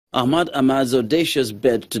Ahmad's audacious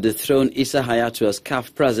bid to dethrone Issa Hayatou as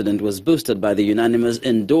CAF president was boosted by the unanimous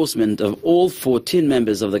endorsement of all 14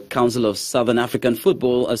 members of the Council of Southern African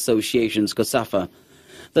Football Associations, COSAFA.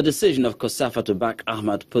 The decision of COSAFA to back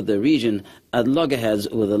Ahmad put the region at loggerheads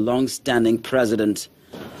with a long-standing president.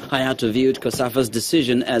 Hayatou viewed COSAFA's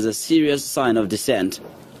decision as a serious sign of dissent.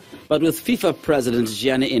 But with FIFA President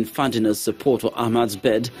Gianni Infantino's support for Ahmad's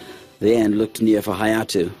bid, the end looked near for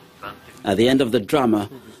Hayatou. At the end of the drama,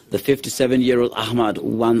 the 57-year-old Ahmad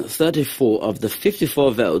won 34 of the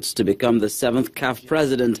 54 votes to become the 7th CAF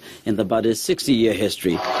president in the body's 60-year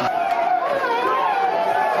history.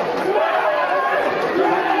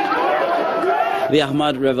 The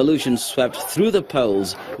Ahmad revolution swept through the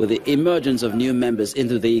polls with the emergence of new members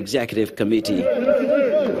into the executive committee.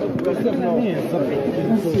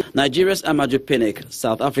 Nigeria's Ahmad Pinnick,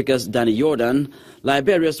 South Africa's Danny Jordan,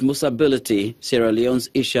 Liberia's Musa Bility, Sierra Leone's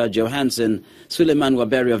Issa Johansson, Suleiman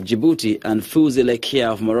Waberi of Djibouti and Fouzi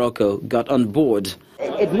Lekia of Morocco got on board.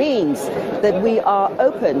 It means that we are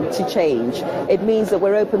open to change. It means that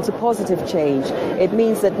we're open to positive change. It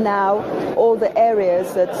means that now all the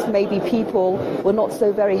areas that maybe people were not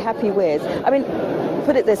so very happy with, I mean,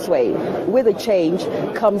 put it this way, with a change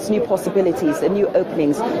comes new possibilities and new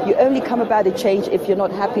openings. You only come about a change if you're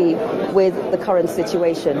not happy with the current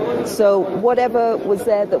situation. So whatever was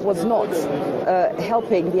there that was not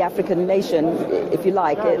helping the African nation, if you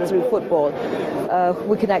like, through football,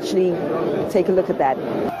 we can actually take a look at that.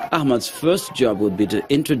 Ahmad's first job would be to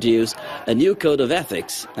introduce a new code of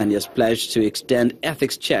ethics, and he has pledged to extend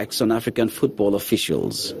ethics checks on African football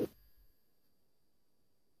officials.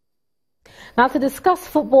 Now, to discuss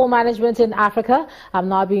football management in Africa, I'm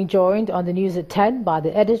now being joined on the news at 10 by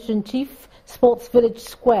the editor-in-chief, Sports Village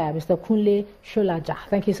Square, Mr. Kunle Sholaja.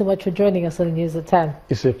 Thank you so much for joining us on the news at 10.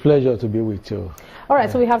 It's a pleasure to be with you. All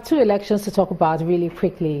right, so we have two elections to talk about really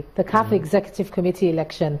quickly. The CAF Executive Committee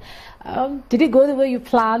election. Did it go the way you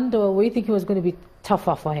planned, or were you thinking it was going to be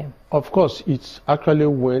tougher for him? Of course, it actually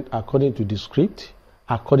went according to the script,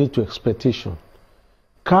 according to expectation.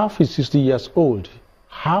 CAF is 60 years old.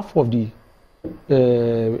 Half of the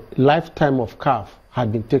lifetime of CAF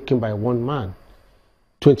had been taken by one man.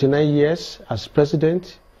 29 years as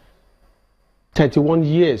president, 31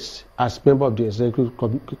 years as member of the executive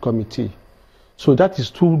committee. So that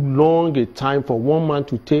is too long a time for one man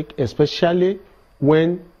to take, especially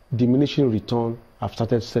when diminishing return have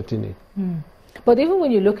started setting in. But even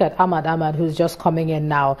when you look at Ahmad, who's just coming in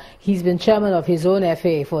now, he's been chairman of his own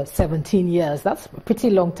FA for 17 years. That's a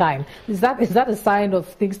pretty long time. Is that a sign of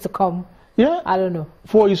things to come? Yeah, I don't know.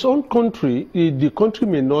 For his own country, the country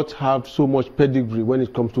may not have so much pedigree when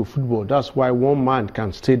it comes to football. That's why one man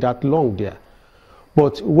can stay that long there.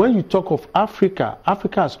 But when you talk of Africa,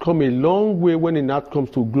 Africa has come a long way when it comes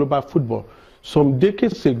to global football. Some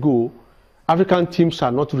decades ago, African teams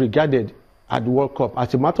are not regarded at the World Cup.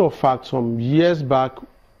 As a matter of fact, some years back,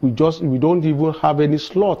 we don't even have any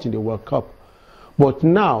slot in the World Cup. But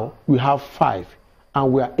now we have 5,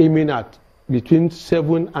 and we are aiming at between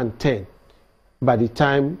 7 and 10. By the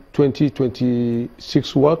time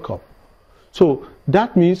 2026 World Cup. So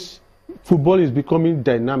that means football is becoming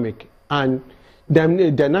dynamic, and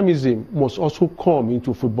dynamism must also come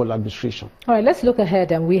into football administration. All right, let's look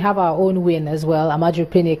ahead, and we have our own win as well. Ahmad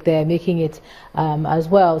Pinnick there making it as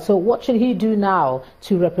well. So what should he do now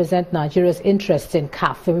to represent Nigeria's interests in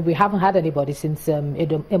CAF? I mean, we haven't had anybody since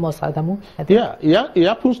Amos Adamu. Yeah, he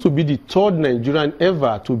happens to be the 3rd Nigerian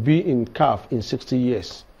ever to be in CAF in 60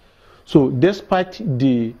 years. So despite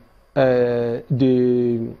the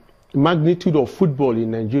magnitude of football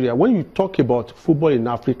in Nigeria, when you talk about football in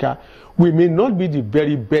Africa, we may not be the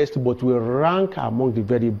very best, but we rank among the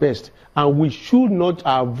very best. And we should not,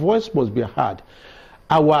 our voice must be heard.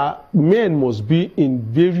 Our men must be in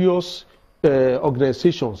various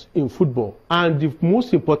organizations in football. And the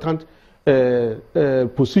most important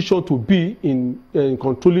position to be in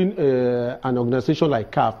controlling an organization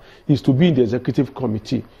like CAF is to be in the executive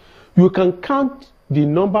committee. You can count the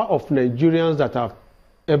number of Nigerians that have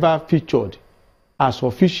ever featured as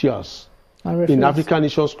officials in African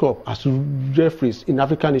Nations Cup, as referees in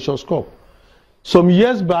African Nations Cup. Some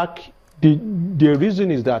years back, the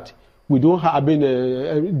reason is that we don't have, I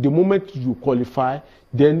mean, the moment you qualify,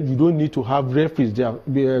 then you don't need to have referees there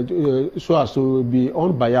so as to be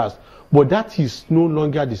unbiased. But that is no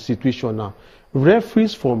longer the situation now.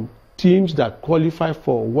 Referees from teams that qualify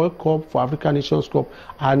for World Cup, for African Nations Cup,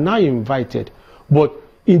 are now invited. But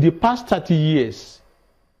in the past 30 years,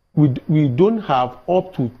 we don't have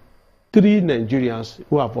up to 3 Nigerians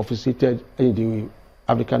who have officiated in the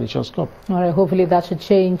African Nations Cup. All right, hopefully that should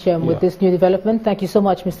change with this new development. Thank you so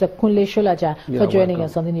much, Mr. Kunle Shulaja, for joining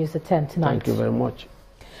us on the News at 10 tonight. Thank you very much.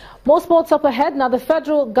 More sports up ahead. Now, the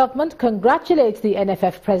federal government congratulates the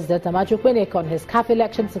NFF president, Ahmad on his CAF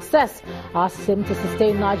election success, asks him to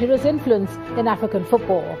sustain Nigeria's influence in African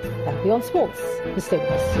football. That'll be on sports. Stay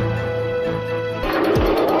with us.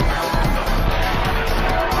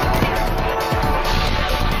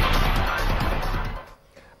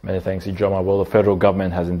 Many thanks, Ijoma. Well, the federal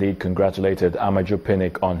government has indeed congratulated Ahmad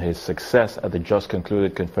on his success at the just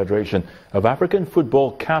concluded Confederation of African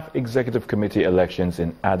Football CAF Executive Committee elections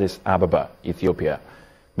in Addis Ababa, Ethiopia.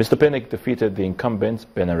 Mr. Pinnick defeated the incumbent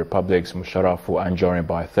Benin Republic's Musharafu Anjorin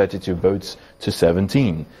by 32 votes to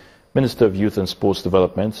 17. Minister of Youth and Sports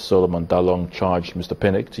Development Solomon Dalong charged Mr.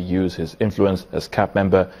 Pinnick to use his influence as CAF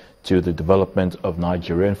member to the development of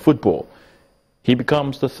Nigerian football. He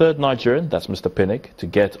becomes the third Nigerian, that's Mr. Pinnick, to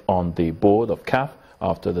get on the board of CAF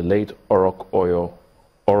after the late Orok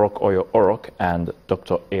Oyo and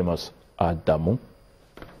Dr. Amos Adamu.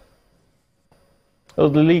 The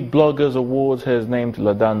League Bloggers Awards has named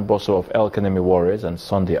Ladan Bosso of El Kanemi Warriors and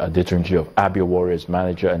Sunday Adetunji of Abia Warriors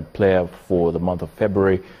manager and player for the month of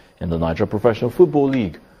February in the Nigeria Professional Football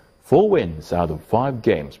League. 4 wins out of 5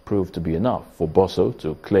 games proved to be enough for Bosso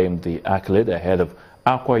to claim the accolade ahead of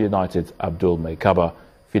Aqua United's Abdul Maikaba,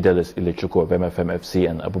 Fidelis Ilechukwu of MFM FC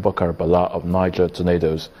and Abubakar Bala of Niger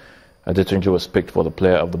Tornadoes. Adetunji was picked for the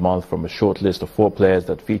Player of the Month from a short list of 4 players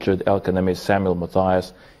that featured El Kanemi's Samuel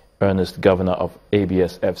Matthias, Ernest Governor of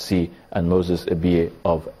ABS FC and Moses Ebie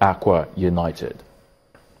of Aqua United.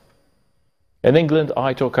 In England,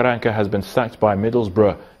 Aitor Karanka has been sacked by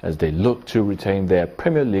Middlesbrough as they look to retain their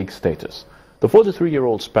Premier League status. The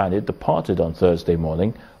 43-year-old Spaniard departed on Thursday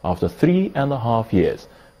morning after 3.5 years,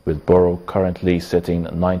 with Borough currently sitting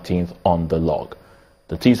 19th on the log.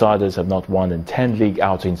 The Teesiders have not won in 10 league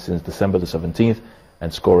outings since December the 17th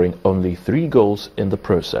and scoring only 3 goals in the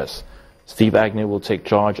process. Steve Agnew will take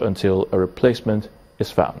charge until a replacement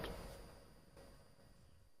is found.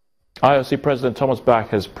 IOC President Thomas Bach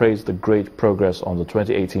has praised the great progress on the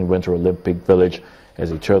 2018 Winter Olympic Village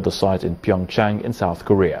as he toured the site in Pyeongchang in South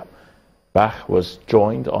Korea. Bach was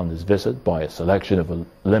joined on his visit by a selection of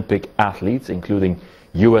Olympic athletes, including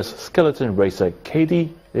U.S. skeleton racer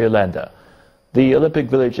Katie Leolander. The Olympic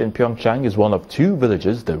Village in Pyeongchang is one of 2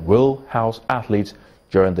 villages that will house athletes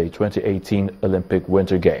during the 2018 Olympic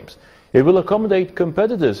Winter Games. It will accommodate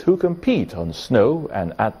competitors who compete on snow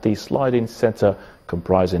and at the sliding center,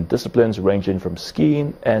 comprising disciplines ranging from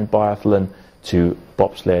skiing and biathlon to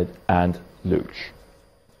bobsled and luge.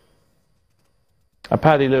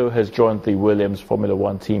 Paddy Lowe has joined the Williams Formula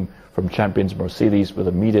One team from champions Mercedes with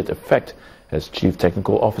immediate effect as Chief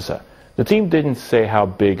Technical Officer. The team didn't say how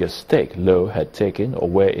big a stake Lowe had taken or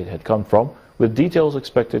where it had come from, with details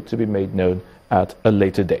expected to be made known at a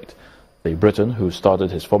later date. The Briton, who started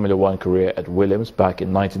his Formula One career at Williams back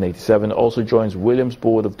in 1987, also joins Williams'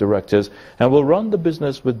 board of directors and will run the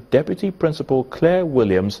business with Deputy Principal Claire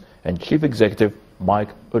Williams and Chief Executive Mike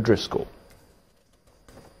O'Driscoll.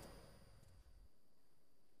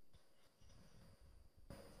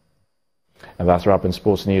 And that's wrap in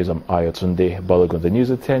sports news. I'm Ayatunde Balogun. The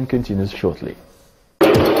news at 10 continues shortly.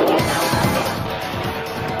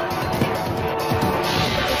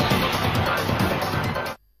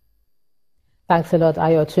 Thanks a lot,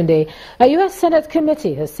 Ayatunde. A U.S. Senate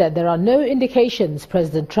committee has said there are no indications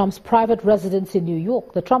President Trump's private residence in New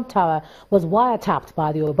York, the Trump Tower, was wiretapped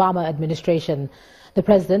by the Obama administration. The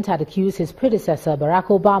president had accused his predecessor, Barack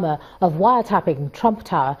Obama, of wiretapping Trump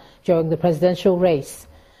Tower during the presidential race.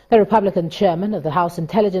 The Republican chairman of the House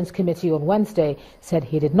Intelligence Committee on Wednesday said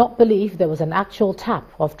he did not believe there was an actual tap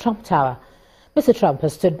of Trump Tower. Mr. Trump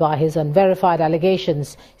has stood by his unverified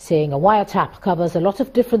allegations, saying a wiretap covers a lot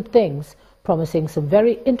of different things, promising some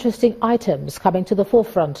very interesting items coming to the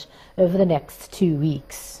forefront over the next 2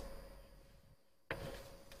 weeks.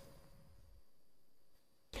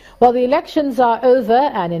 While the elections are over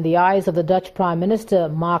and in the eyes of the Dutch Prime Minister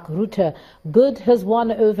Mark Rutte, good has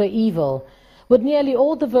won over evil. With nearly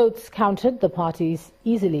all the votes counted, the parties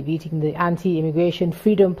easily beating the anti-immigration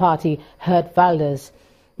Freedom Party Geert Wilders.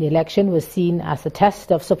 The election was seen as a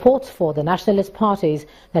test of support for the nationalist parties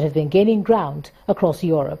that have been gaining ground across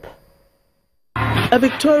Europe. A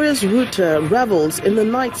victorious Rutte revels in the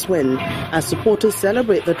night's win as supporters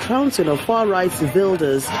celebrate the trouncing of far-right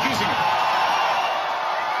Wilders.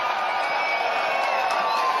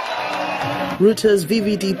 Rutte's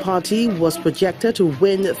VVD party was projected to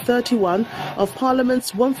win 31 of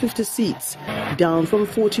Parliament's 150 seats, down from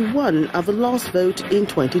 41 at the last vote in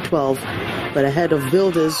 2012, but ahead of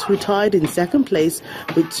Wilders, who tied in second place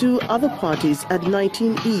with two other parties at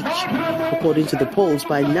 19 each, according to the polls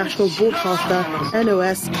by national broadcaster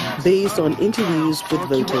NOS based on interviews with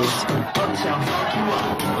voters.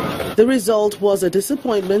 The result was a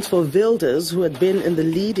disappointment for Wilders, who had been in the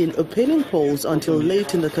lead in opinion polls until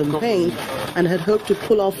late in the campaign and had hoped to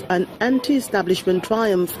pull off an anti-establishment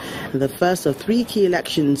triumph in the first of three key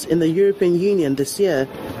elections in the European Union this year.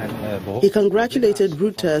 He congratulated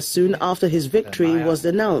Rutte soon after his victory was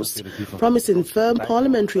announced, promising firm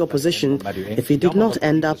parliamentary opposition if he did not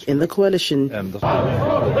end up in the coalition.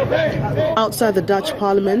 Outside the Dutch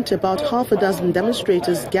parliament, about half a dozen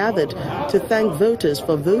demonstrators gathered to thank voters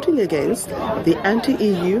for voting against the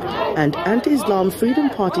anti-EU and anti-Islam Freedom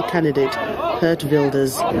Party candidate, Geert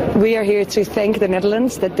Wilders. We are here to thank the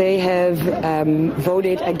Netherlands that they have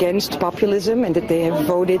voted against populism and that they have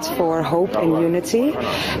voted for hope and unity,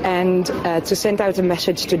 and to send out a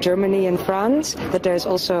message to Germany and France that there is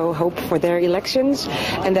also hope for their elections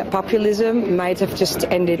and that populism might have just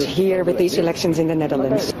ended here with these elections in the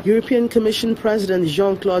Netherlands. European Commission President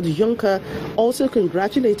Jean-Claude Juncker also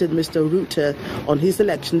congratulated Mr. Rutte on his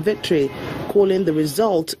election victory, calling the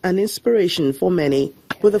result an inspiration for many.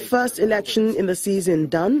 With the first election in the season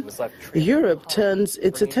done, Europe turns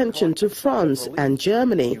its attention to France and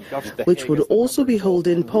Germany, which would also be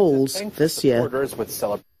holding polls this year.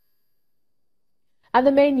 And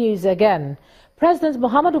the main news again. President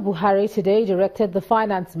Muhammadu Buhari today directed the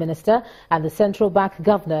Finance Minister and the Central Bank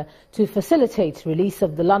Governor to facilitate release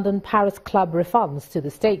of the London-Paris Club refunds to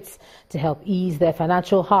the states to help ease their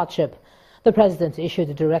financial hardship. The President issued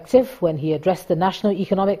a directive when he addressed the National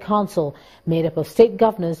Economic Council, made up of state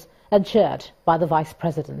governors and chaired by the Vice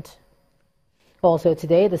President. Also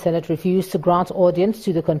today, the Senate refused to grant audience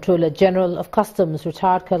to the Controller General of Customs,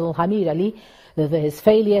 retired Colonel Hamid Ali, over his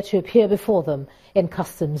failure to appear before them in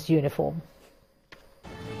customs uniform.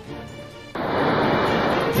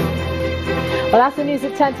 Well, that's the news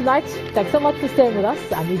at 10 tonight. Thanks so much for staying with us.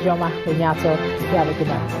 I'm Ijoma Onyato. You have a good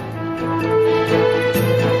night.